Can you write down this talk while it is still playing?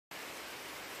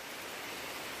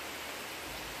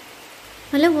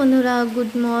Hello বন্ধুরা,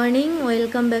 good morning.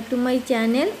 Welcome back to my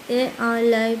channel R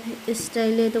life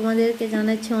স্টাইলে তোমাদেরকে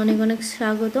জানাচ্ছি অনেক অনেক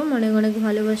স্বাগতম, অনেক অনেক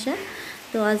ভালোবাসা।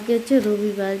 তো আজকে হচ্ছে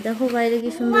রবিবার, দেখো বাইরে কি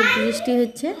সুন্দর বৃষ্টি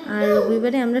হচ্ছে, আর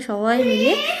রবিবারে আমরা সবাই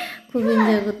মিলে খুব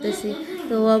এনজয় করতেছি।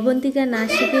 তো অবন্তিকা নাচ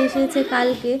শিখে এসেছে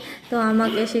কালকে, তো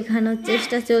আমাকে শেখানোর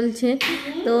চেষ্টা চলছে।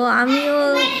 তো আমিও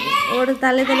ওর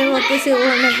তালে তালে করতেছি,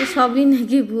 ওর নাকি সবই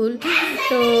নাকি ভুল।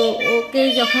 তো ওকে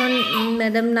যখন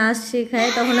ম্যাডাম নাচ শেখায়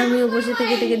তখন আমিও বসে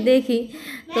থেকে থেকে দেখি,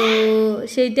 তো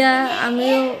সেইটা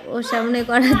আমিও ওর সামনে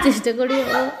করার চেষ্টা করি।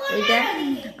 ও ওইটা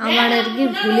আমার আর কি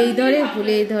ভুলেই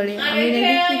ধরে আমি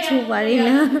নাকি কিছু পারি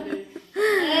না।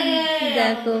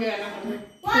 দেখো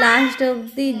লাস্ট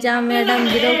অবধি যা ম্যাডাম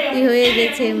বিরক্তি হয়ে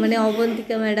গেছে, মানে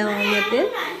অবন্তিকা ম্যাডাম আমাদের।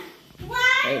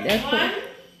 এই দেখো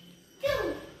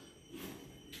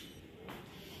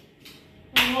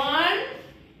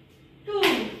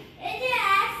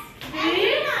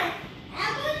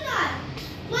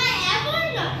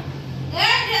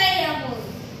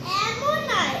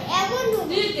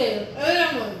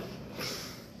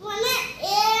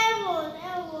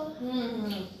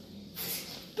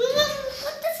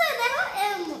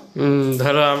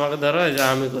ধরো, আমাকে ধরো, যা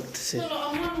আমি করতেছি।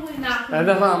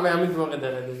 দেখো আমি তোমাকে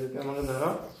দেখাই দিচ্ছি, আমাকে ধরো।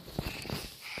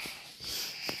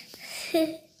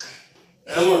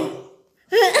 এমন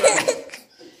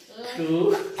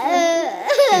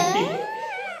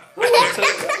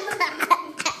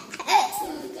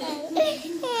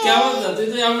কেমন তুই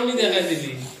তো এমনই দেখাই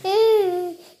দিলি,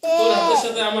 তোর হাতের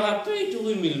সাথে আমার হাতটা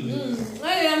এইটুকুই মিলবে।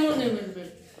 এমনই মিলবে।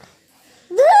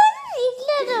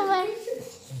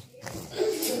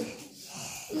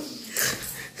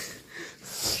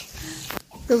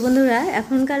 তো বন্ধুরা,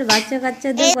 এখনকার বাচ্চা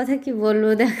কাচ্চাদের কথা কি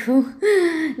বলবো, দেখো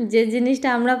যে জিনিসটা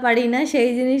আমরা পারি না সেই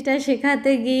জিনিসটা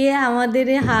শেখাতে গিয়ে আমাদের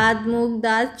হাত মুখ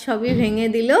দাঁত সবই ভেঙে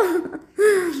দিল।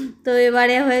 তো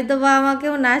এবারে হয়তো বা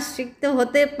আমাকেও নাচ শিখতে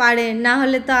হতে পারে, না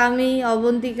হলে তো আমি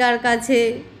অবন্তিকার কাছে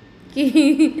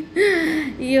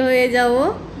কি হয়ে যাব।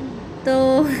 তো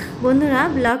বন্ধুরা,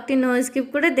 ব্লগটি নো স্কিপ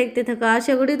করে দেখতে থাকো,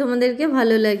 আশা করি তোমাদেরকে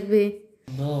ভালো লাগবে।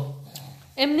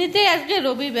 এমনিতেই আজকে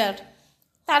রবিবার,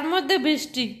 তার মধ্যে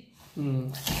বৃষ্টি।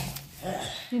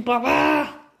 বাবা,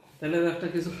 তাহলে একটা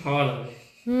কিছু খাওয়া লাগবে।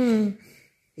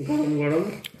 গরম গরম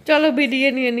চলো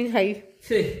বিরিয়ানি এনে খাই।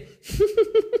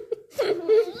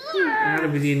 আর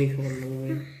বিরিয়ানি খাবার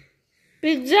লাগবে।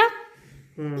 Pizza,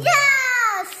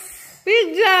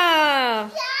 pizza.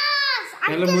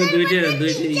 তাহলে মই দুইটা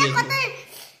ইয়ে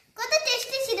কত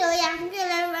টেস্টি ছিল ওই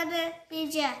আঙ্কেলের মানে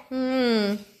পিৎজা।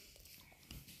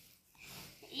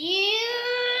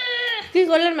 কি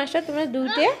করলেন মাস্টার তোমরা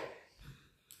দুইটা?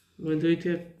 মই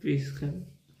দুইটা পিস খাই,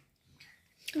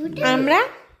 আমরা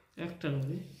একটা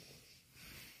নেই।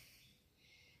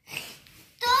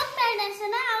 তোর প্যান্ট আছে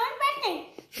না, আমার প্যান্ট নেই।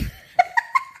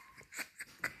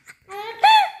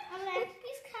 আমরা এক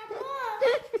পিস খাবো,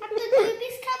 আপনি দুই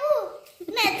পিস খাবো,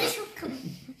 না এত সব খাবো।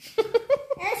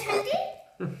 শান্তি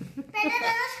প্যান্টে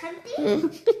দাদা শান্তি।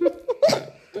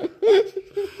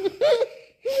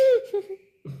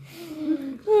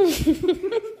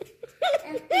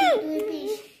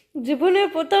 জীবনের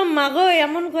প্রথম মাগো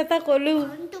এমন কথা কলু।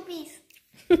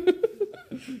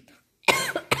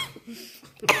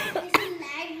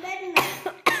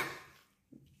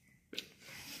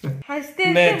 হাসতে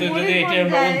নে তুই যদি এটা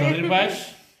নরম ধরি পাস,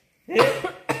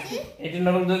 এটা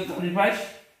নরম ধরি পাস,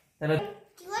 তাহলে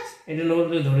এটা নরম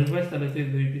ধরি পাস, তাহলে তুই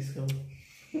দুই পিস খাবো।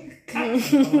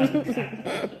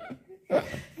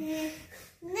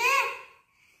 নে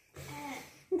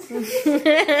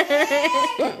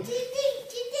চিটিং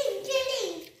চিটিং চিটিং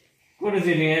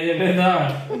করেছি নিয়ে যাবে না।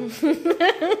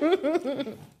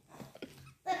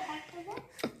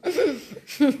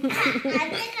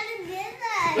 আরে কালে দে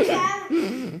না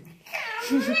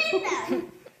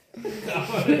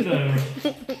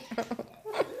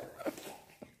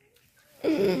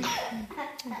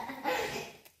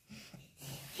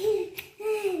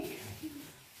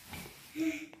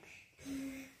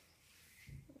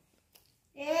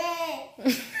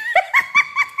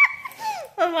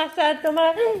মাস্টার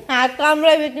তোমার হাত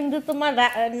কামড়াবে, কিন্তু তোমার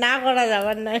না করা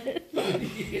যাবার না।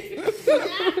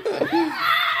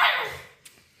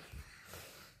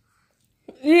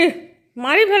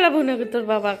 মারি ফেলাবো নাকি তোর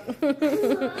বাবা?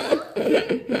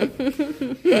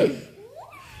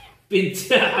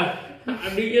 পিজ্জা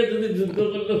আমি যদি যুদ্ধ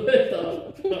করলে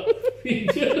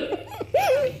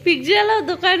পিজ্জা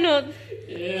দোকানত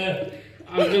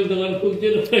আঙ্কেল দোকান খুঁজছে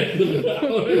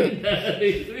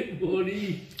বড়ি।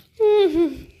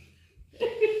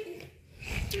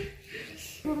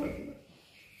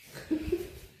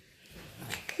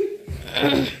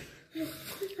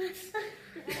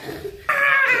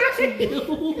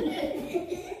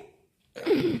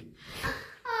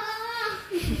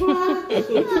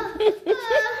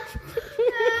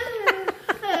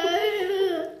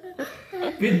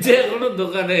 যে কোনো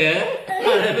দোকানে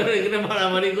আর এখন এখানে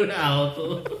মারামারি করে আহত।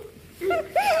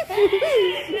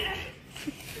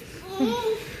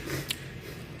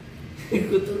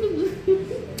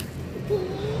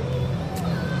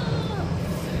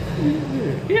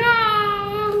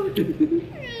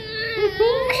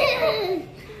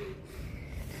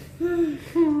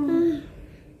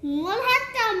 মোর হাত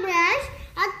কামড়াস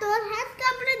আর তোর হাত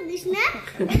কামড়ে দিস না,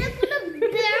 এটা কোনো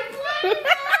ব্যাপার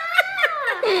না।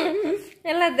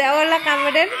 এলা দেওয়ালা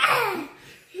কামড়ের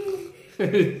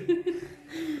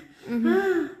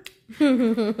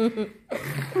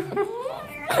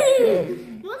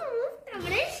মোর মুখ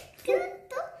কামড়াস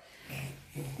কিন্তু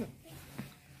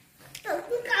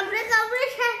তুই কামড়ে কামড়ে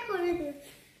শেষ করে দে।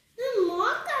 তুই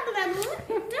মুখ কামড়াবো,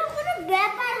 এটা কোনো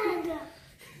ব্যাপার না।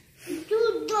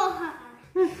 যুদ্ধ হয়।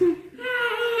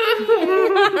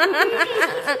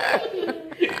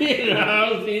 রাও,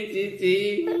 চি, চি, চি।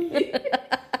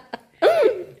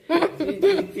 চি,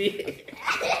 চি, চি।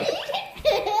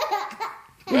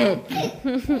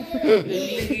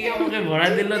 আমাকে ভরা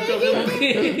দিল চোখে মুখে,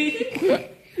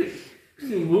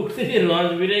 মুখ থেকে রস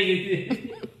বেড়ে গেছে।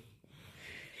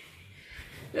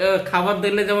 খাবার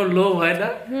দিলে যেমন লোভ হয় না,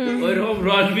 ওই রকম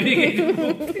রস বেড়ে গেছে।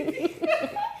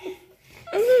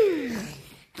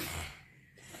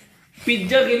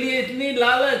 पिज्जा के लिए इतनी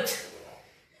लालच।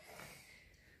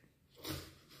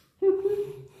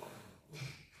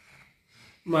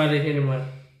 मारे है मार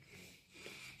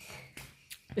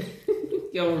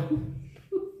क्यों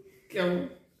क्यों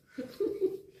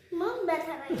মুখ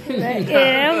ব্যথা লাগে।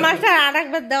 মাস্টার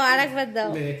আরেকবার দাও, আরেকবার দাও।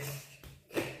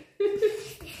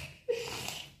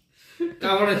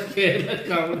 कावड़ के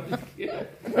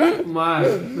मार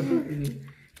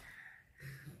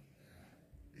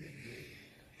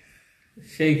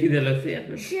সেই খিদে লাগছে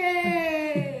এখন।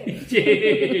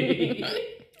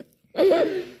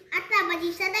 আটা বাজি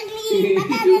সাদাগলি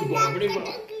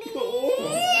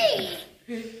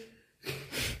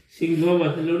সিংহ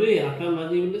মাথা লড়ে আটা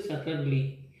মাঝি বলে সাকাগলি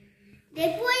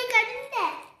দেখো এই কাটিংটা।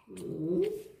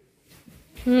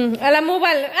 এলা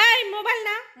মোবাইল, এই মোবাইল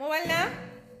না, মোবাইল না।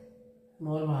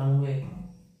 মোর ভাঙবে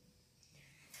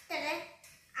তাহলে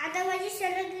আটা বাজি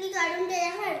সাদাগলি কাটিংটা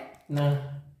দেখার না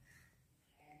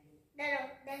দাঁড়াও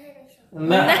দেখে দেখো।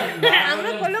 না আমরা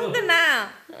বললাম তো না,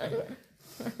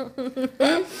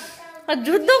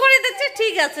 যুদ্ধ করে দিচ্ছে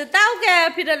ঠিক আছে, তাও কে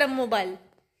ফিরালে মোবাইল।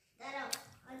 দাঁড়াও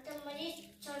আটা বাজি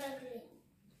সাদাগলি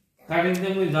কাটিতে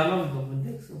মুই জানাম তো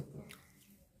দেখছো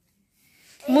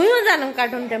মুইও জানো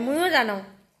কার্টুনটা, মুইও জানো।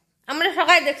 আমরা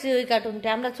সবাই দেখছি ওই কার্টুনটা,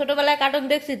 আমরা ছোটবেলায় কার্টুন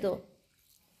দেখছি তো।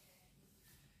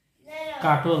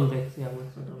 কার্টুন দেখছি আমরা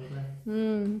ছোটবেলায়।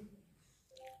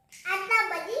 আটা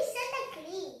বাজি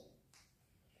সাদাগলি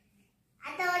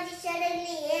আটা বাজি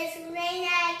সাদাগলি ये सुन रही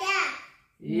ना क्या?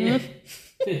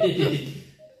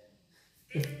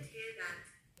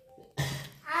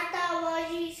 আটা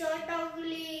বাজি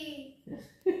সাদাগলি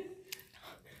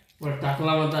और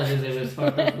टाकला मत आ जाए बस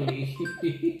फाटा कोई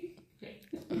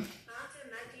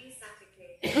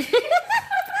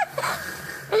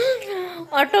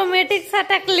ऑटोमेटिक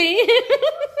सटकली।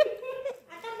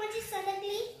 आटा बाजी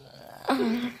सादागली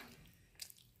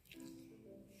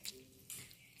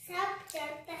सब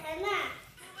चलता है ना।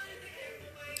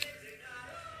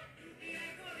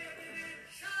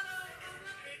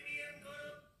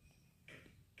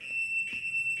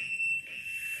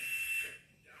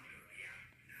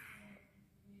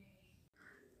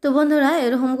 তো বন্ধুরা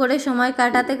এরকম করে সময়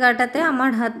কাটাতে কাটাতে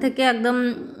আমার হাত থেকে একদম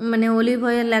মানে অলিভ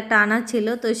অয়েল একটা আনা ছিল,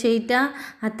 তো সেইটা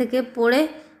হাত থেকে পড়ে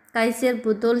কাইসের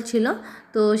বোতল ছিল,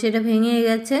 তো সেটা ভেঙে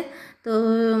গেছে। তো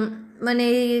মানে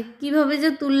কিভাবে যে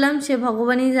তুললাম সে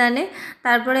ভগবানই জানে।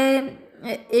 তারপরে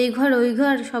এই ঘর ওই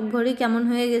ঘর সব ঘরই কেমন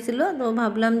হয়ে গেছিলো, তো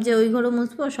ভাবলাম যে ওই ঘরও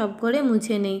মুছবো, সব ঘরে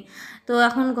মুছে নেই। তো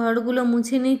এখন ঘরগুলো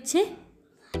মুছে নিচ্ছে।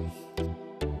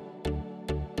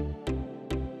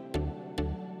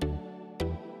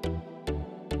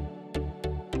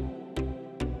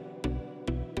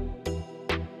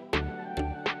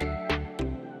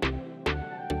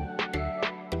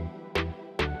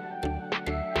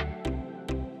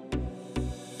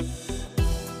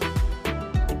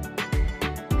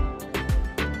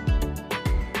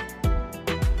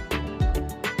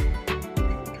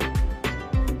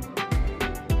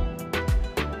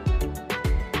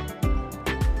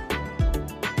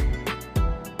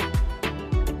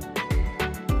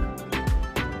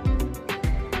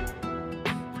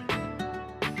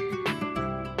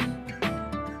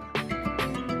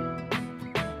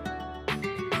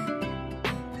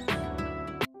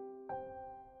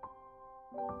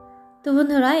 তো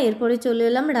বন্ধুরা এরপরে চলে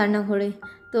এলাম রান্নাঘরে।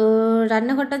 তো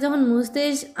রান্নাঘরটা যখন মুছতে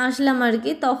আসলাম আর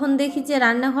কি, তখন দেখি যে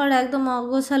রান্নাঘর একদম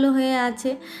অগোছালো হয়ে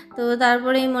আছে। তো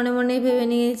তারপরেই মনে মনে ভেবে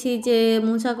নিয়েছি যে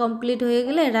মোছা কমপ্লিট হয়ে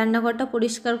গেলে রান্নাঘরটা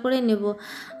পরিষ্কার করে নেব।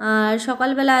 আর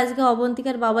সকালবেলা আজকে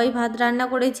অবন্তিকার বাবাই ভাত রান্না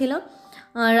করেছিল।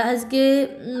 আর আজকে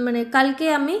মানে কালকে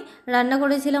আমি রান্না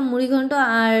করেছিলাম মুড়িঘণ্ট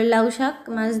আর লাউ শাক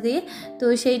মাছ দিয়ে। তো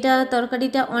সেইটা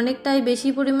তরকারিটা অনেকটাই বেশি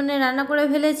পরিমাণে রান্না করে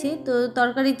ফেলেছি। তো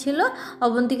তরকারি ছিল,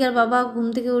 অবন্তিকার বাবা ঘুম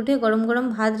থেকে উঠে গরম গরম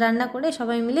ভাত রান্না করে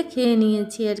সবাই মিলে খেয়ে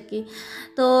নিয়েছি আর কি।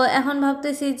 তো এখন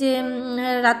ভাবতেছি যে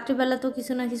রাত্রিবেলা তো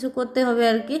কিছু না কিছু করতে হবে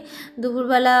আর কি।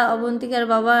 দুপুরবেলা অবন্তিকার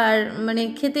বাবা আর মানে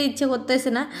খেতে ইচ্ছে করতেছে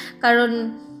না, কারণ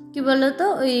কি বলো তো,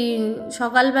 ওই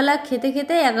সকালবেলা খেতে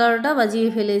খেতে 11টা বাজিয়ে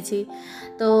ফেলেছি।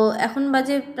 তো এখন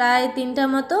বাজে প্রায় 3টা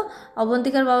মতো।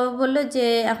 অবন্তিকার বাবা বললো যে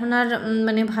এখন আর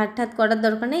মানে ভাত ঠাত করার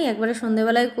দরকার নেই, একবারে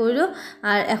সন্ধেবেলায় করো,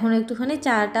 আর এখন একটুখানি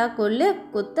চাটা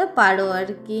করতে পারো আর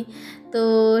কি। তো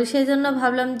সেই জন্য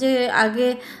ভাবলাম যে আগে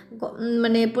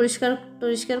মানে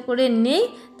পরিষ্কার করে নেই,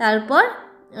 তারপর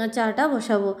চাটা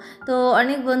বসাবো। তো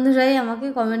অনেক বন্ধুরাই আমাকে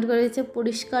কমেন্ট করেছে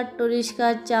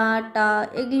পরিষ্কার চাটা,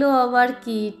 এগুলো আবার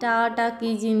কি, টাটা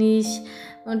কী জিনিস,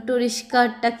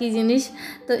 পরিষ্কারটা কী জিনিস।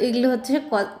 তো এগুলো হচ্ছে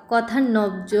কথার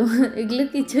নব্জ, এগুলো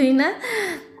কিছুই না।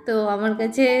 তো আমার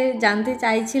কাছে জানতে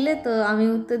চাইছিলে, তো আমি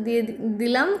উত্তর দিয়ে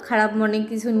দিলাম, খারাপ মনে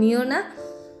কিছু নিও না।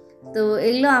 তো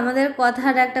এগুলো আমাদের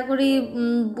কথার একটা করেই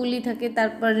বুলি থাকে,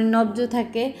 তারপরে নব্জ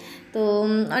থাকে, তো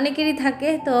অনেকেরই থাকে।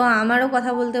 তো আমারও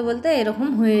কথা বলতে বলতে এরকম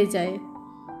হয়ে যায়।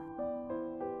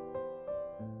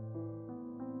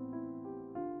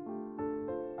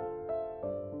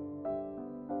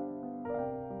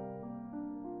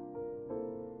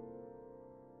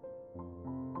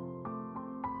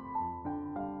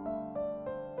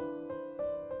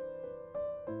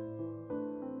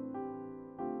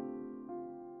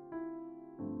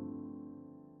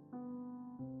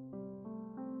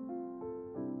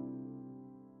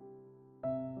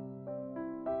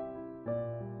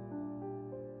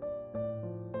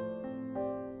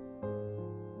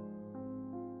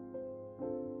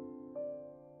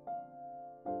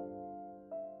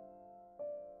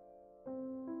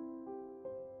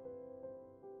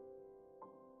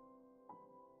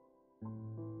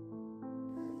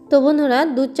 তো বন্ধুরা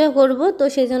দুধ চা করবো, তো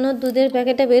সেই জন্য দুধের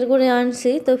প্যাকেটটা বের করে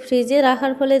আনছি। তো ফ্রিজে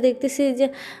রাখার ফলে দেখতেছি যে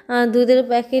দুধের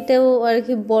প্যাকেটেও আর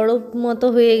কি বরফ মতো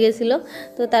হয়ে গেছিলো।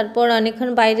 তো তারপর অনেকক্ষণ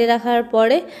বাইরে রাখার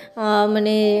পরে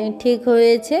মানে ঠিক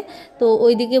হয়েছে। তো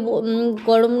ওইদিকে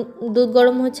দুধ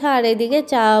গরম হচ্ছে, আর এইদিকে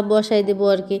চা বসাই দেবো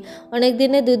আর কি। অনেক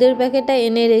দিনে দুধের প্যাকেটটা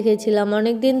এনে রেখেছিলাম,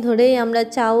 অনেক দিন ধরেই আমরা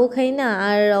চাও খাই না,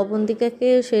 আর অবন্তিকাকে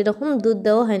সেই রকম দুধ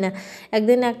দেওয়া হয় না।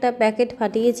 একদিন একটা প্যাকেট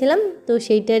ফাটিয়েছিলাম, তো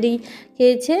সেইটারই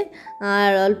খেয়েছে।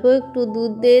 আর অল্প একটু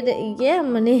দুধের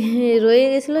মানে রয়ে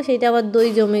গেছিলো, সেইটা আবার দই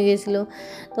জমে গেছিলো।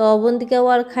 তো অবন্তিকাও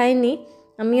আর খায়নি,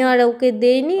 আমিও আর ওকে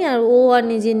দেইনি, আর ও আর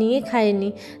নিজে নিয়ে খায়নি।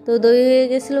 তো দই হয়ে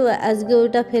গেছিলো, আজকে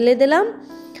ওটা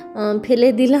ফেলে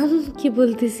দিলাম কি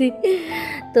বলতেছি।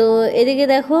 তো এদিকে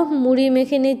দেখো মুড়ি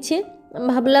মেখে নিচ্ছি।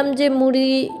 ভাবলাম যে মুড়ি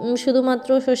শুধুমাত্র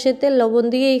সর্ষের তেল লবণ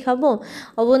দিয়েই খাবো।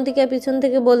 অবন্তিকা পিছন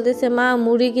থেকে বলতেছে, মা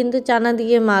মুড়ি কিন্তু চানা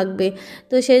দিয়ে মাখবে।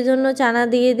 তো সেই জন্য চানা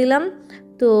দিয়ে দিলাম।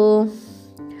 তো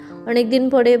অনেক দিন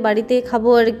পরে বাড়িতে খাবো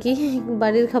আর কি,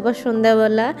 বাড়ির খাবার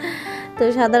সন্ধ্যাবেলা। তো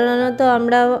সাধারণত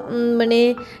আমরা মানে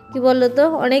কি বলতো,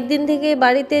 অনেক দিন থেকে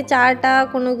বাড়িতে চাটা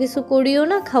কোনো কিছু করিও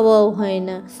না, খাওয়াও হয়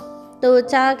না। তো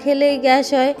চা খেলেই গ্যাস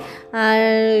হয়, আর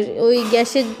ওই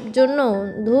গ্যাসের জন্য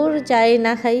চাই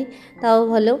না খাই তাও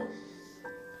ভালো।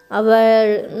 আবার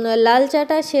লাল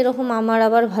চাটা সেরকম আমার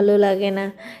আবার ভালো লাগে না।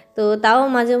 তো তাও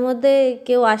মাঝে মধ্যে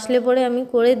কেউ আসলে পরে আমি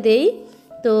করে দেই।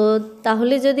 তো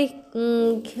তাহলে যদি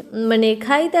মানে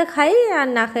খাই তা খাই, আর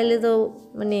না খাইলে তো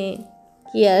মানে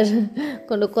কি আর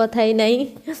কোনো কথাই নাই।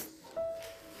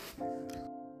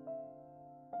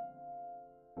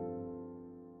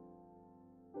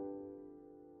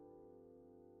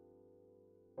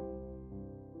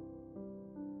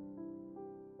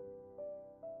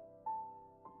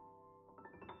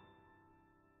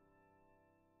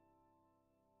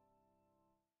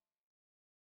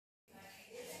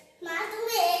 মা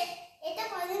তুমি এটা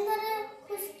কদিন ধরে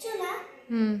খুঁজছো না?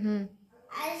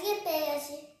 আজকে পেয়ে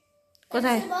গেছি।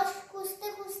 কোথায়? বস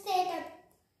খুঁজতে এটা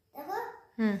দেখো।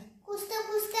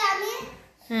 খুঁজতে আমি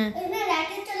ওখানে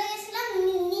র্যাকে চলে গেছিলাম,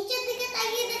 নিচের দিকে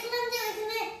তাকিয়ে দেখলাম যে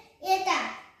ওখানে এটা।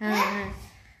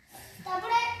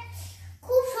 তারপরে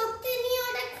খুব শক্তি নিয়ে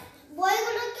ওটা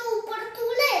বইগুলোকে উপরে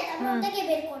তুলে তারপর ওটাকে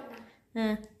বের করলাম।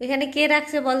 এখানে কে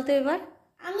রাখছে বলতো এবার?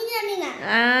 আমি জানি না।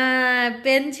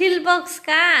 পেন্সিল বক্স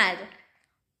কার?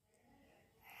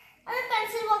 আমি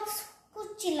পেন্সিল বক্স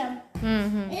খুঁজছিলাম।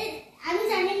 আমি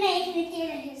জানি না এখানে কে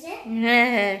রেখেছে।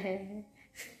 হ্যাঁ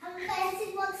আমি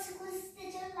পেন্সিল বক্স খুঁজতে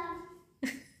চলে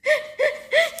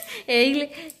এই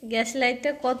গ্যাস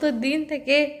লাইটটা কত দিন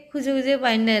থেকে খুঁজে খুঁজে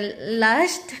পাই না,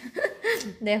 লাস্ট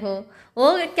দেখো ও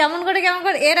কেমন করে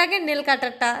এর আগে নেল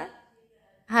কাটারটা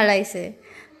হারাইছে,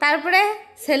 তারপরে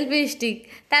সেলফি স্টিক,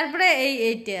 তারপরে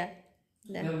এইটা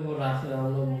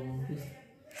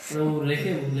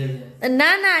রেখে ভুলে যায়।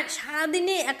 না না,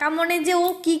 সারাদিনে একা মনে যে ও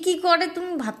কি কি করে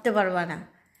তুমি ভাবতে পারবা না,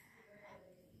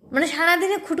 মানে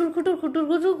সারাদিনে খুটুর খুটুর খুটুর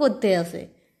খুটুর করতে আসে।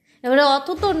 এবারে অত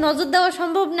তো নজর দেওয়া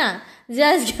সম্ভব না যে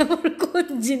আজকে আমার কোন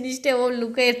জিনিসটা ও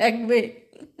লুকিয়ে রাখবে।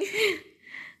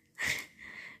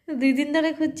 2 দিন ধরে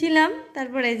খুঁজছিলাম,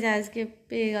 তারপরে যে আজকে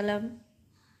পেয়ে গেলাম।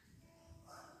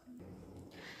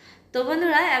 তো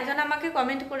বন্ধুরা, একজন আমাকে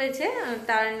কমেন্ট করেছে,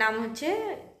 তার নাম হচ্ছে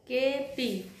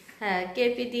কেপি, হ্যাঁ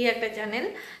কেপি দিয়ে একটা চ্যানেল।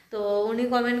 তো উনি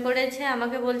কমেন্ট করেছে,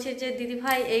 আমাকে বলছে যে দিদি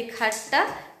ভাই এই খাটটা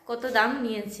কত দাম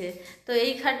নিয়েছে। তো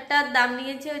এই খাটটার দাম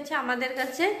নিয়েছে হচ্ছে আমাদের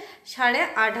কাছে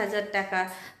 8,500 টাকা।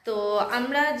 তো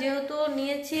আমরা যেহেতু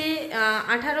নিয়েছি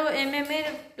 18 mm এর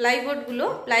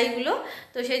প্লাইগুলো,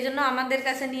 তো সেই জন্য আমাদের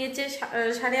কাছে নিয়েছে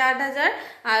 8,500।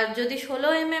 আর যদি 16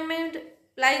 mm এর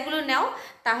প্লাইগুলো নাও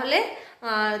তাহলে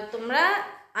তোমরা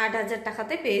 8,000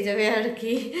 টাকাতে পেয়ে যাবে আর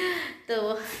কি। তো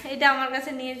এটা আমার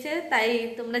কাছে নিয়েছে, তাই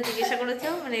তোমরা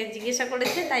জিজ্ঞাসা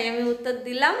করেছে, তাই আমি উত্তর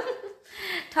দিলাম।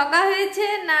 ঠকা হয়েছে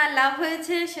না লাভ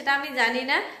হয়েছে সেটা আমি জানি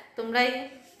না, তোমরাই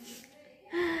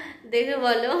দেখে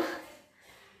বলো।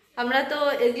 আমরা তো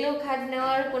এগুলো খাট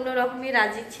নেওয়ার কোনো রকমই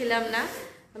রাজি ছিলাম না,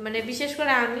 মানে বিশেষ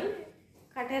করে আমি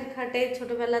কাঠের খাটে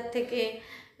ছোটোবেলার থেকে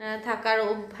থাকার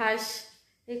অভ্যাস,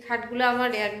 এই খাটগুলো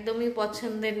আমার একদমই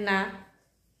পছন্দের না।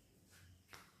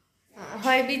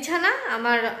 হয় বিছানা,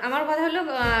 আমার কথা হলো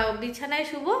বিছানায়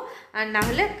শুব, আর না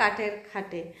হলে কাঠের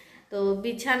খাটে। তো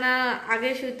বিছানা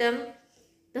আগে শুতাম,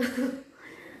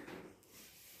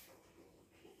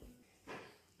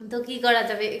 তো কি করা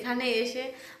যাবে, এখানে এসে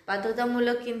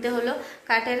বাধ্যতামূলক কিনতে হলো।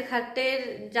 কাঠের খাটের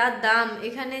যা দাম,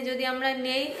 এখানে যদি আমরা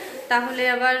নেই তাহলে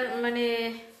আবার মানে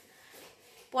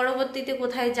পরবর্তীতে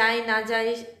কোথায় যাই না যাই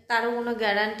তারও কোনো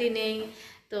গ্যারান্টি নেই।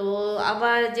 তো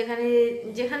আবার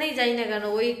যেখানেই যাই না কেন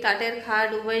ওই কাঠের খাট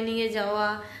উভয় নিয়ে যাওয়া,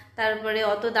 তারপরে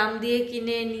অত দাম দিয়ে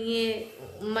কিনে নিয়ে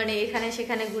মানে এখানে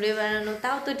সেখানে ঘুরে বেড়ানো,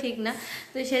 তাও তো ঠিক না।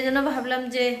 তো সেই জন্য ভাবলাম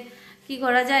যে কি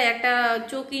করা যায়, একটা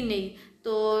চৌকি নেই।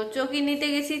 তো চৌকি নিতে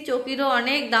গেছি, চৌকিরও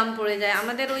অনেক দাম পড়ে যায়।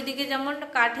 আমাদের ওইদিকে যেমন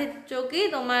কাঠের চৌকি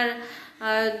তোমার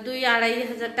 2-2.5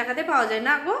 হাজার টাকাতে পাওয়া যায়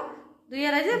না গো,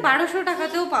 2-2.5 1200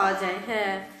 টাকাতেও পাওয়া যায়।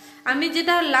 হ্যাঁ, আমি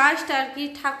যেটা লাস্ট আর কি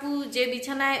যে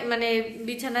বিছানায় মানে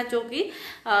বিছানা চৌকি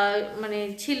মানে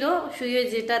ছিল শুয়ে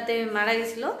যেটাতে মারা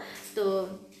গেছিলো, তো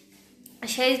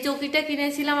সেই চৌকিটা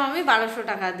কিনেছিলাম আমি 1200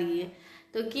 টাকা দিয়ে।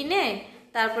 তো কিনে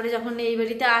তারপরে যখন এই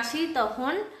বাড়িতে আসি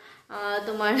তখন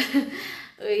তোমার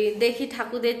ওই দেখি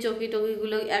ঠাকুরদের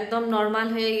চৌকিগুলো একদম নর্মাল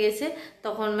হয়ে গেছে।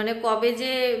 তখন মানে কবে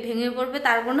যে ভেঙে পড়বে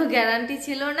তার কোনো গ্যারান্টি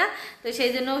ছিল না। তো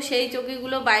সেই জন্য সেই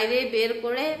চৌকিগুলো বাইরে বের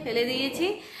করে ফেলে দিয়েছি,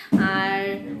 আর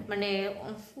মানে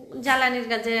জ্বালানির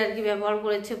কাজে আর কি ব্যবহার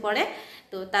করেছে পরে।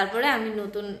 তো তারপরে আমি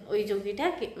নতুন ওই চৌকিটা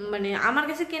মানে আমার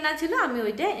কাছে কেনা ছিল, আমি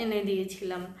ওইটা এনে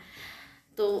দিয়েছিলাম।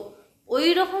 তো ওই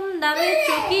রকম দামের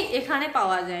চৌকি এখানে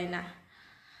পাওয়া যায় না,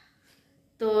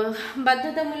 তো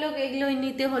বাধ্যতামূলক এগুলোই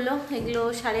নিতে হলো। এগুলো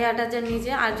 8,500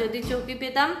 নিচে। আর যদি চৌকি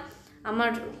পেতাম,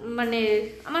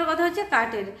 আমার কথা হচ্ছে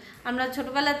কাঠের, আমরা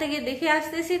ছোটবেলা থেকে দেখে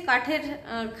আসতেছি কাঠের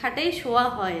খাটেই শোয়া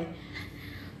হয়।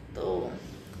 তো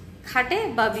খাটে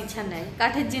বা বিছানায়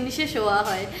কাঠের জিনিসে শোয়া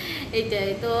হয়,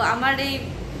 এইটাই। তো আমার এই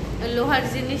লোহার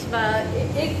জিনিস বা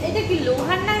এটা কি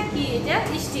লোহার না কি, এটা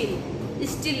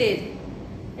স্টিলের,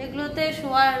 এগুলোতে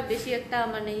শোয়ার বেশি একটা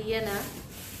মানে না।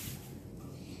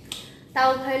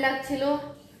 তাও ভয় লাগছিল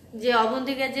যে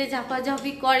অবন্তিকা যে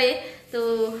ঝাপাঝাপি করে, তো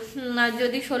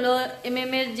যদি 16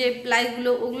 mm এর যে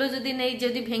প্লাইগুলো ওগুলো যদি নেই,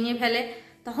 যদি ভেঙে ফেলে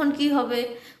তখন কি হবে।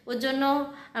 ওর জন্য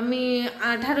আমি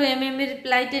 18 mm এর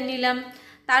প্লাইটা নিলাম।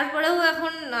 তারপরেও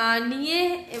এখন নিয়ে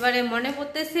এবারে মনে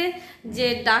পড়তেছে যে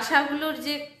ডাসাগুলোর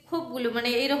যে খোপগুলো, মানে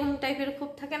এইরকম টাইপের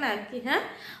খোপ থাকে না আর কি, হ্যাঁ,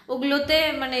 ওগুলোতে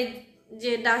মানে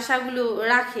যে ডাসাগুলো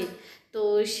রাখে, তো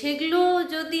সেগুলো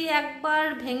যদি একবার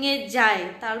ভেঙে যায়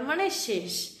তার মানে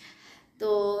শেষ। তো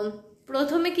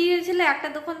প্রথমে কি হয়েছিল, একটা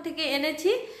দোকান থেকে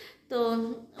এনেছি, তো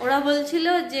ওরা বলছিল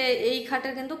যে এই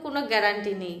খাটের কিন্তু কোনো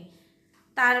গ্যারান্টি নেই।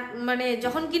 তার মানে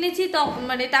যখন কিনেছি তখন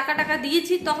মানে টাকা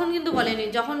দিয়েছি তখন কিন্তু বলেনি,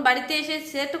 যখন বাড়িতে এসে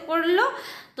সেট করলো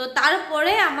তো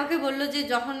তারপরে আমাকে বললো যে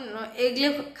যখন এগুলো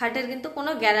খাটের কিন্তু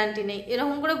কোনো গ্যারান্টি নেই,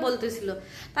 এরকম করে বলতেছিল।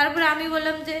 তারপরে আমি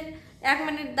বললাম যে 1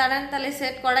 মিনিট দাঁড়ান, তাহলে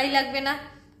সেট করাই লাগবে না,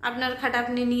 আপনার খাট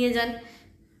আপনি নিয়ে যান।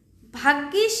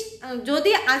 ভাগ্যিস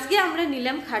যদি আজকে আমরা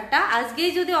নিলাম খাটটা,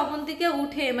 আজকেই যদি অবন্তিকে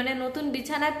উঠে মানে নতুন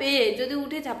বিছানা পেয়ে যদি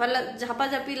উঠে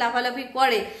ঝাপাঝাপি লাফালাফি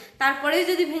করে তারপরেই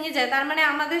যদি ভেঙে যায়, তার মানে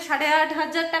আমাদের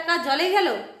 8,500 টাকা জলে গেল।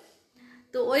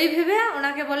 তো ওই ভেবে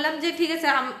ওনাকে বললাম যে ঠিক আছে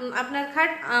আপনার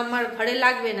খাট আমার ঘরে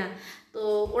লাগবে না। তো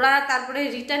ওরা তারপরে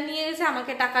রিটার্ন নিয়ে গেছে,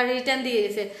 আমাকে টাকা রিটার্ন দিয়ে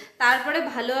গেছে। তারপরে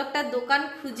ভালো একটা দোকান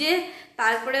খুঁজে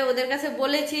তারপরে ওদের কাছে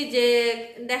বলেছি যে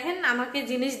দেখেন আমাকে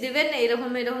জিনিস দেবেন,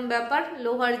 এরকম এরকম ব্যাপার,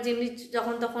 লোহার জিনিস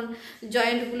যখন তখন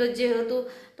জয়েন্টগুলো যেহেতু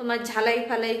তোমার ঝালাই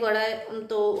ফালাই করায়,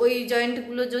 তো ওই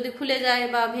জয়েন্টগুলো যদি খুলে যায়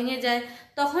বা ভেঙে যায়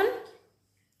তখন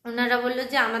ওনারা বললো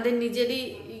যে আমাদের নিজেরই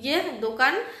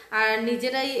দোকান আর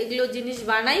নিজেরাই এগুলো জিনিস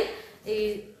বানাই, এই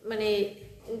মানে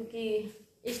কি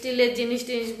স্টিলের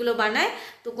জিনিসগুলো বানায়,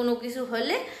 তো কোনো কিছু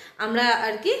হলে আমরা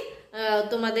আর কি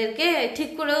তোমাদেরকে ঠিক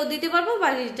করেও দিতে পারবো বা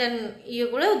রিটার্ন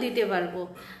করেও দিতে পারবো।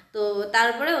 তো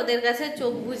তারপরে ওদের কাছে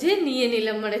চোখ বুঝে নিয়ে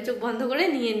নিলাম, মানে চোখ বন্ধ করে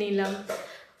নিয়ে নিলাম।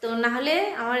 তো নাহলে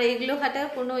আমার এগুলো খাটার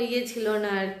কোনো ছিল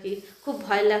না আর কি, খুব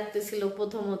ভয় লাগতেছিল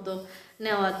প্রথমত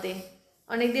নেওয়াতে।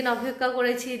 অনেকদিন অপেক্ষা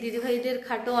করেছি, দিদিভাইদের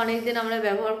খাটও অনেকদিন আমরা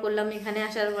ব্যবহার করলাম এখানে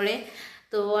আসার পরে।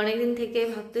 তো অনেকদিন থেকে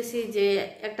ভাবতেছি যে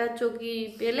একটা চৌকি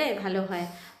পেলে ভালো হয়,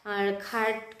 আর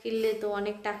খাট কিনলে তো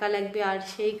অনেক টাকা লাগবে, আর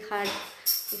সেই খাট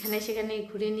এখানে সেখানে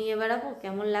ঘুরে নিয়ে বেড়াবো,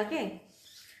 কেমন লাগে।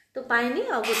 তো পাইনি,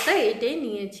 অবস্থায় এইটাই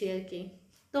নিয়েছি আর কি।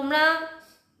 তোমরা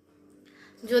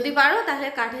যদি পারো তাহলে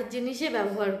কাঠের জিনিসে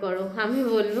ব্যবহার করো, আমি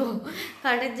বলবো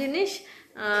কাঠের জিনিস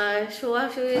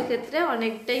শোয়াশুয়ির ক্ষেত্রে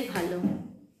অনেকটাই ভালো।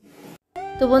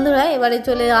 তো বন্ধুরা এবারে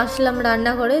চলে আসলাম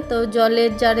রান্নাঘরে। তো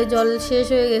জলের জারে জল শেষ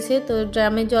হয়ে গেছে, তো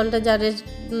ড্রামের জলটা জারে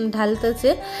ঢালতেছে।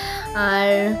 আর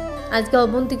আজকে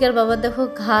অবন্তিকার বাবা দেখো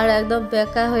ঘাড় একদম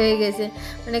বেঁকা হয়ে গেছে,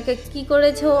 মানে কি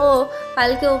করেছে ও,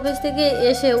 কালকে অফিস থেকে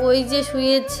এসে ওই যে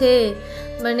শুয়েছে,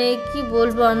 মানে কি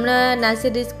বলবো, আমরা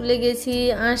নাচের স্কুলে গেছি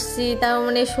আসছি, তার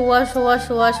মানে শোয়া শোয়া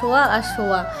শোয়া শোয়া আর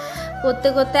শোয়া করতে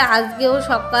করতে আজকেও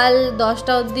সকাল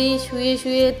 10টা অবধি শুয়ে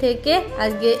শুয়ে থেকে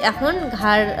আজকে এখন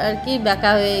ঘাড় আর কি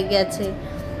বেঁকা হয়ে গেছে।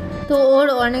 তো ওর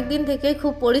অনেক দিন থেকে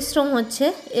খুব পরিশ্রম হচ্ছে।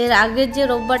 এর আগের যে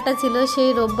রোববারটা ছিল সেই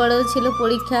রোববারেও ছিল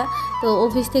পরীক্ষা। তো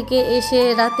অফিস থেকে এসে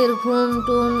রাতের ঘুম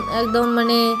টুম একদম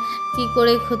মানে কি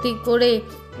করে ক্ষতি করে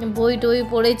বই টই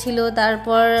পড়েছিল,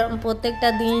 তারপর প্রত্যেকটা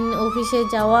দিন অফিসে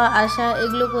যাওয়া আসা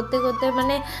এগুলো করতে করতে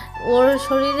মানে ওর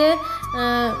শরীরে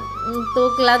তো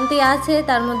ক্লান্তি আছে,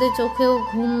 তার মধ্যে চোখেও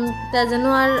ঘুমটা যেন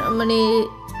আর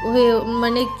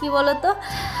মানে কি বলতো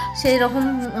সেই রকম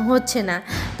হচ্ছে না।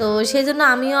 তো সেই জন্য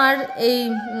আমিও আর এই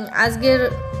আজকের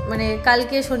মানে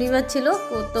কালকে শনিবার ছিল,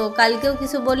 তো কালকেও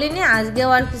কিছু বলিনি, আজকেও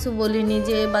আর কিছু বলিনি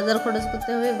যে বাজার খরচ করতে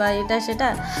হবে বা এটা সেটা,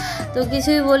 তো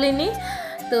কিছুই বলিনি।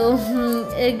 তো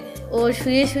ও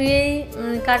শুয়ে শুয়েই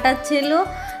কাটাচ্ছিল,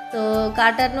 তো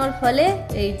কাটানোর ফলে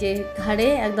এই যে ঘাড়ে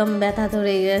একদম ব্যথা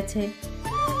ধরে গেছে।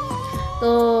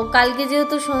 তো কালকে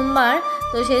যেহেতু সোমবার,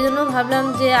 তো সেই জন্য ভাবলাম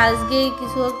যে আজকেই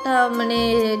কিছু একটা মানে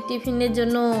টিফিনের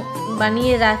জন্য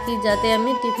বানিয়ে রাখি, যাতে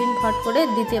আমি টিফিন ফট করে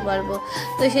দিতে পারবো।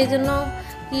 তো সেই জন্য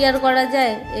কী আর করা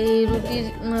যায়, এই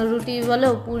রুটি বলো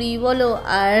পুরি বলো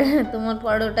আর তোমার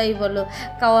পরোটাই বলো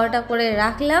কাওয়াটা করে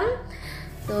রাখলাম।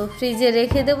 তো ফ্রিজে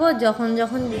রেখে দেবো, যখন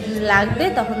যখন লাগবে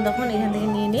তখন তখন এখান থেকে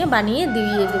নিয়ে নিয়ে বানিয়ে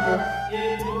দিয়ে দেবো।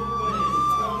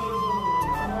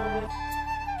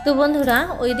 তো বন্ধুরা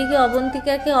ওইদিকে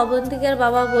অবন্তিকার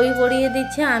বাবা বই পড়িয়ে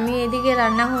দিচ্ছে, আমি এদিকে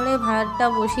রান্নাঘরে ভাতটা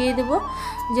বসিয়ে দেবো,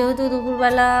 যেহেতু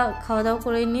দুপুরবেলা খাওয়া দাওয়া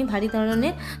করে নিই ভারী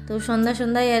ধরনের। তো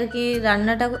সন্ধ্যায় আর কি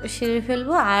রান্নাটা সেরে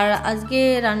ফেলবো। আর আজকে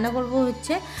রান্না করব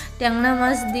হচ্ছে ট্যাংরা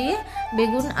মাছ দিয়ে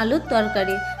বেগুন আলুর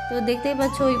তরকারি। তো দেখতেই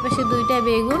পাচ্ছ ওই পাশে 2টা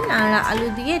বেগুন আর আলু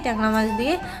দিয়ে ট্যাংরা মাছ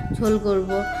দিয়ে ঝোল করব।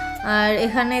 আর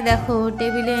এখানে দেখো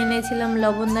টেবিলে এনেছিলাম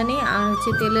লবণদানি আর হচ্ছে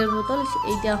তেলের বোতল,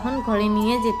 এইটা এখন ঘরে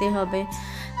নিয়ে যেতে হবে।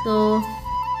 তো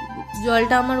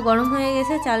জলটা আমার গরম হয়ে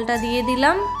গেছে, চালটা দিয়ে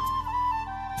দিলাম।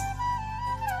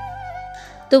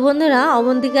 তো বন্ধুরা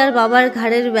অবন্তিকার বাবার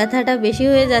ঘাড়ের ব্যথাটা বেশি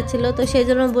হয়ে যাচ্ছিল, তো সেই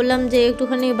জন্য বললাম যে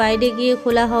একটুখানি বাইরে গিয়ে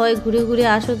খোলা হাওয়ায় ঘুরে ঘুরে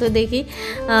আসো, তো দেখি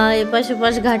এপাশ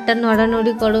ওপাশ ঘাড়টা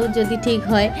নড়ানড়ি করো যদি ঠিক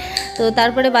হয়। তো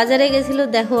তারপরে বাজারে গেছিলো,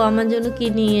 দেখো আমার জন্য কি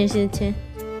নিয়ে এসেছে,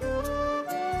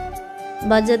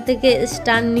 বাজার থেকে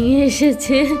স্ট্যান্ড নিয়ে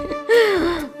এসেছে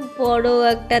বড়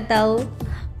একটা, তাও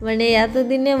মানে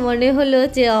এতদিনে মনে হলো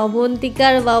যে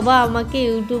অবন্তিকার বাবা আমাকে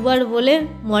ইউটিউবার বলে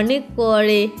মনে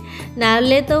করে,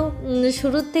 নাহলে তো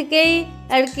শুরুর থেকেই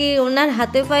আর কি ওনার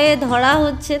হাতে পায়ে ধরা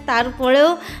হচ্ছে, তারপরেও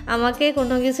আমাকে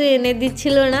কোনো কিছু এনে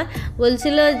দিচ্ছিল না,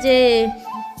 বলছিল যে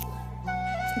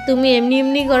তুমি এমনি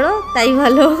এমনি করো তাই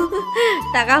ভালো,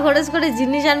 টাকা খরচ করে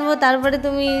জিনিস আনবো তারপরে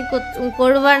তুমি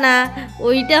করবা না,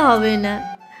 ওইটা হবে না।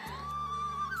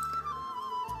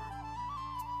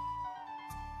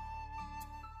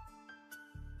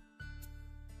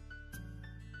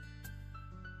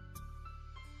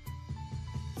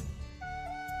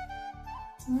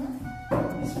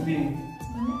 স্প্রিং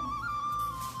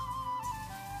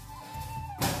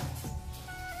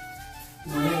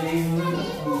মানে এই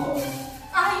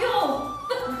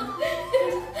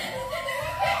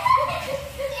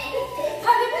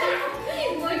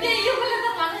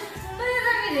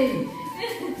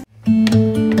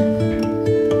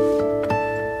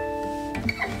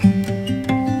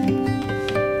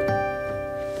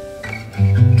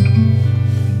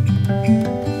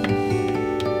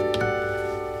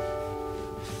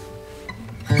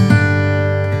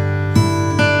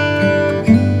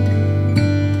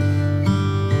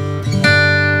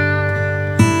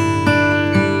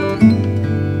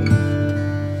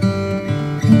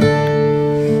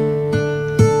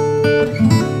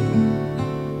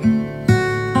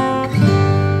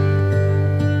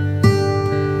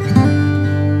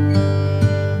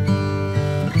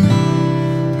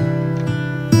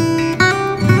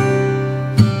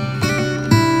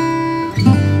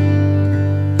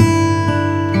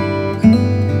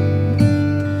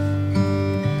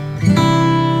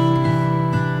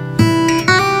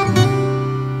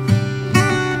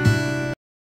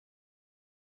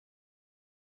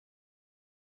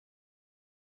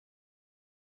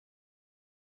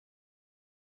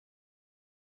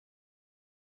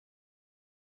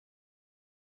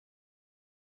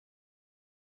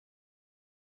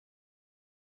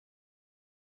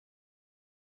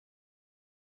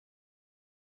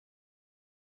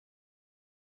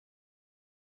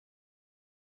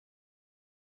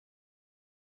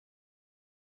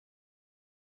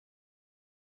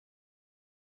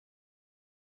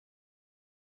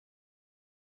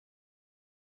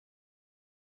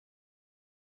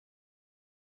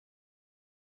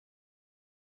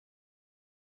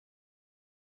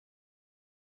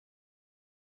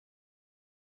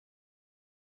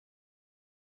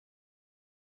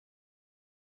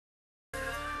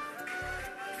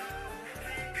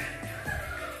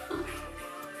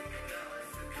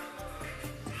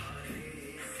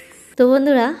তো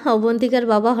বন্ধুরা, অবন্তিকার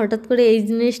বাবা হঠাৎ করে এই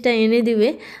জিনিসটা এনে দিবে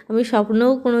আমি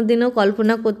স্বপ্নেও কোনো দিনও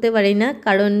কল্পনা করতে পারি না,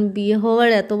 কারণ বিয়ে হওয়ার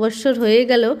এত বছর হয়ে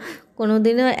গেল কোনো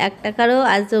দিনও 1 টাকারও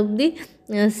আজ অবধি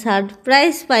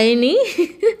সারপ্রাইজ পাইনি।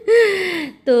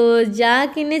 তো যা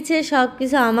কিনেছে সব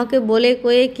কিছু আমাকে বলে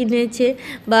কয়ে কিনেছে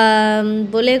বা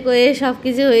বলে কয়ে সব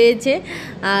কিছু হয়েছে।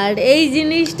 আর এই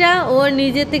জিনিসটা ও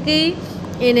নিজে থেকেই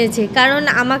এনেছে, কারণ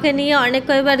আমাকে নিয়ে অনেক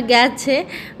কয়েকবার গেছে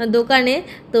দোকানে।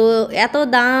 তো এত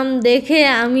দাম দেখে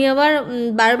আমি আবার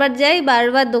বারবার যাই,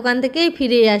 বারবার দোকান থেকেই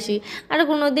ফিরে আসি, আর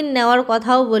কোনো দিন নেওয়ার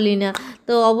কথাও বলি না।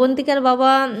 তো অবন্তিকার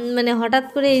বাবা মানে হঠাৎ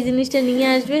করে এই জিনিসটা নিয়ে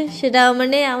আসবে, সেটা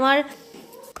মানে আমার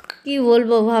কি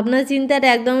বলবো, ভাবনা চিন্তার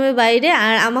একদমই বাইরে।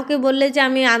 আর আমাকে বললে যে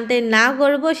আমি আনতে না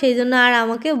করব, সেই জন্য আর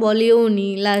আমাকে বলেও নি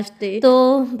লাস্টে। তো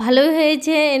ভালোই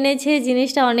হয়েছে, এনেছে,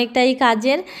 জিনিসটা অনেকটাই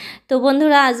কাজের। তো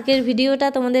বন্ধুরা, আজকের ভিডিওটা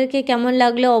তোমাদেরকে কেমন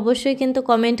লাগলো অবশ্যই কিন্তু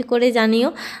কমেন্ট করে জানিও।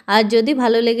 আর যদি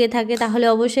ভালো লেগে থাকে তাহলে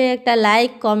অবশ্যই একটা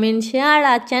লাইক, কমেন্ট, শেয়ার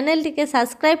আর চ্যানেলটিকে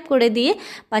সাবস্ক্রাইব করে দিয়ে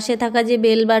পাশে থাকা যে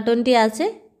বেল বাটনটি আছে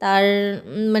তার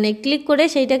মানে ক্লিক করে,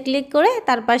 সেইটা ক্লিক করে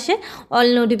তার পাশে অল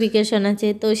নোটিফিকেশন আছে,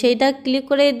 তো সেইটা ক্লিক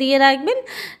করে দিয়ে রাখবেন।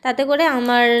 তাতে করে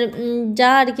আমার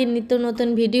যা আর কি নিত্য নতুন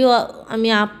ভিডিও আমি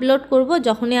আপলোড করব,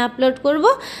 যখনই আপলোড করব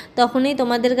তখনই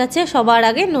তোমাদের কাছে সবার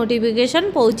আগে নোটিফিকেশন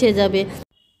পৌঁছে যাবে।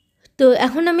 তো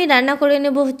এখন আমি রান্না করে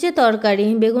নেব হচ্ছে তরকারি,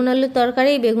 বেগুন আলুর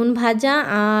তরকারি, বেগুন ভাজা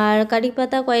আর কারি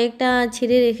পাতা কয়েকটা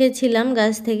ছিঁড়ে রেখেছিলাম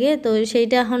গাছ থেকে, তো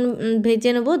সেইটা এখন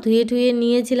ভেজে নেব। ধুয়ে ধুয়ে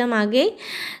নিয়েছিলাম আগেই,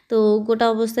 তো গোটা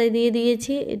অবস্থায় দিয়ে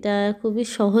দিয়েছি। এটা খুবই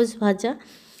সহজ ভাজা,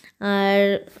 আর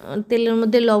তেলের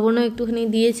মধ্যে লবণও একটুখানি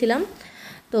দিয়েছিলাম।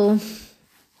 তো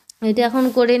এটা এখন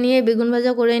করে নিয়ে, বেগুন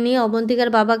ভাজা করে নিয়ে অবন্তিকার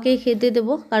বাবাকেই খেতে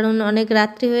দেবো, কারণ অনেক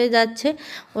রাত্রি হয়ে যাচ্ছে,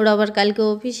 ওর আবার কালকে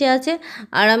অফিসে আছে।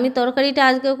 আর আমি তরকারিটা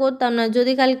আজকে করতাম না,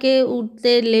 যদি কালকে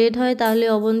উঠতে লেট হয় তাহলে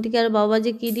অবন্তিকার বাবা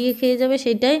যে কী দিয়ে খেয়ে যাবে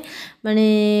সেটাই মানে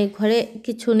ঘরে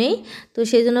কিছু নেই। তো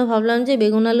সেই জন্য ভাবলাম যে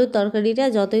বেগুন আলুর তরকারিটা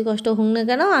যতই কষ্ট হোক না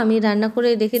কেন আমি রান্না করে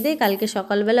রেখে দিই, কালকে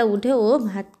সকালবেলা উঠে ও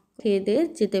ভাত খেয়ে দিয়ে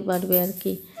যেতে পারবে আর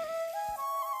কি।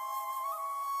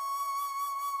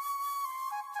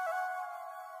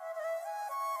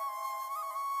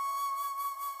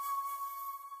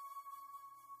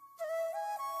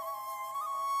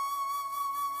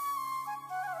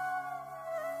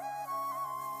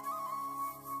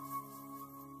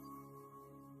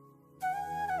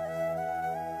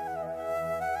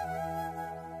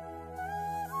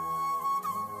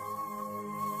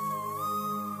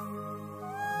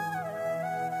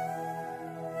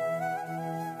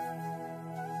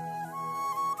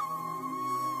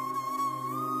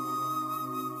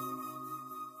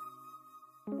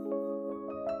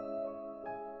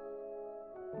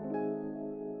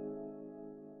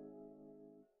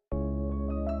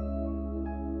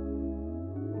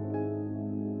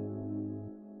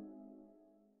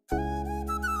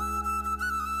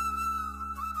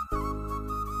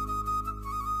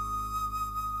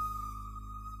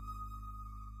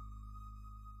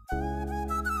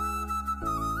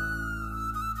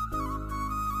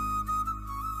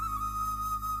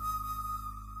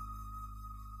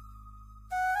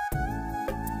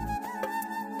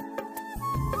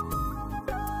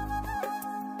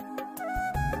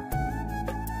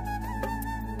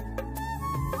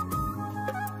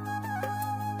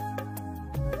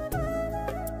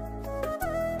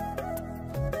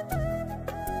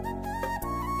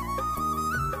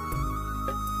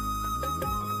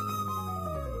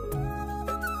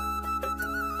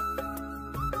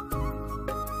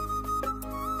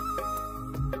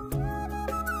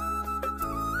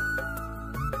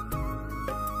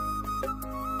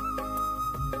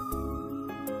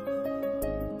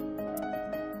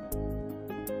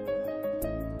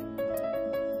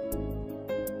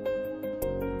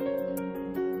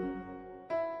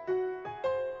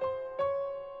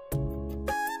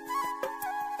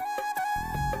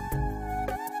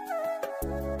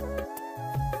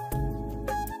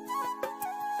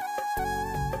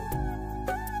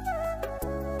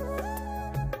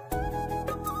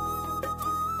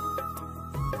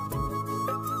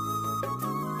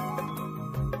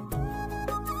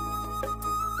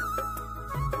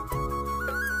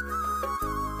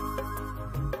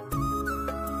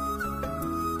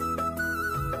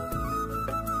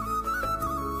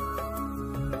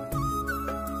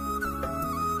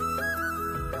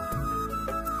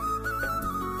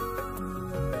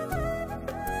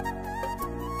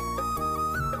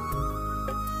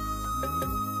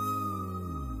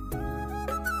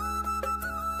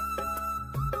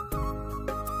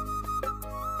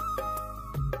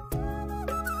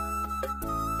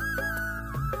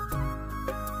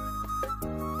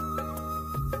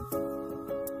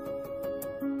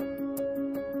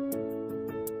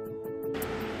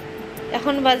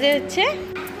 এখন বাজে হচ্ছে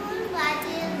এখন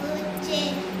বাজে হচ্ছে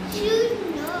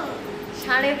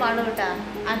 12:30।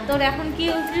 আর তোর এখন কি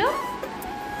উঠলো?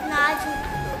 নাচ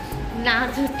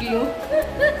নাচ উঠলো।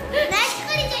 নাচ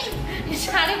করে যাই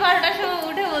 12:30টার সময়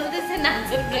উঠে বলতেছে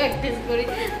নাচের প্র্যাকটিস করি।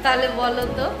 তাহলে বলো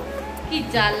তো কি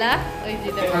জ্বালা। ওই যে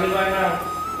দেখো খালি ভাই না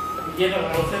যেটা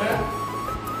বলছে না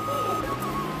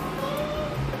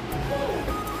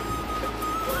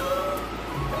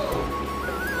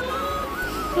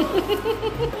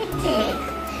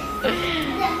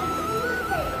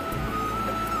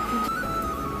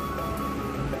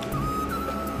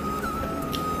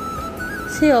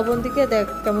সে অবন্তিকে দেখ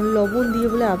কেমন লবণ দিয়ে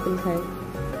বলে আপেল খায়।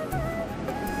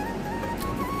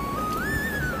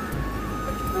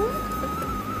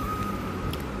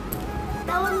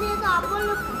 তখন দিয়ে তো আপন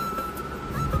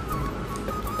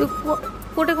তুই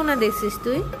কোটে কোনা দেখছিস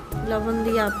তুই লবণ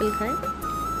দিয়ে আপেল খায়?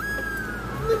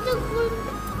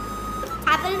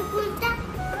 আপেল ফুলটা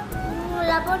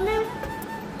লবণে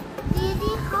দিয়ে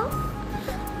দিয়ে খাও।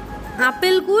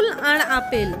 আপেল কুল আর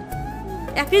আপেল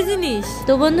একই জিনিস।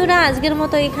 তো বন্ধুরা আজকের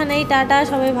মতো এখানেই টাটা।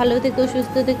 সবাই ভালো থেকো,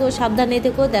 সুস্থ থেকো, সাবধানে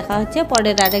থেকো। দেখা হচ্ছে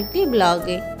পরের আরেকটি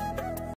ব্লগে।